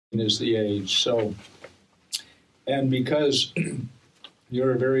is the age. So, and because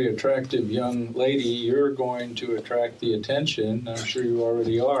you're a very attractive young lady, you're going to attract the attention, I'm sure you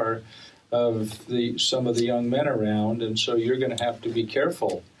already are, of some of the young men around, and so you're going to have to be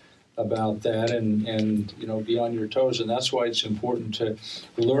careful about that and you know, be on your toes. And that's why it's important to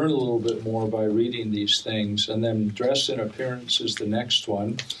learn a little bit more by reading these things. And then dress and appearance is the next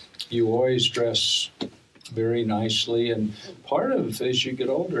one. You always dress very nicely, and part of, as you get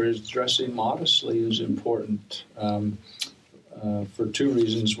older, is dressing modestly is important for two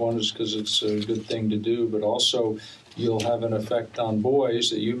reasons. One is because it's a good thing to do, but also you'll have an effect on boys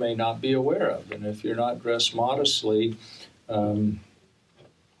that you may not be aware of. And if you're not dressed modestly,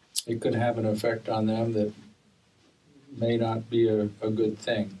 it could have an effect on them that may not be a good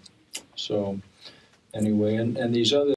thing. So anyway, and these other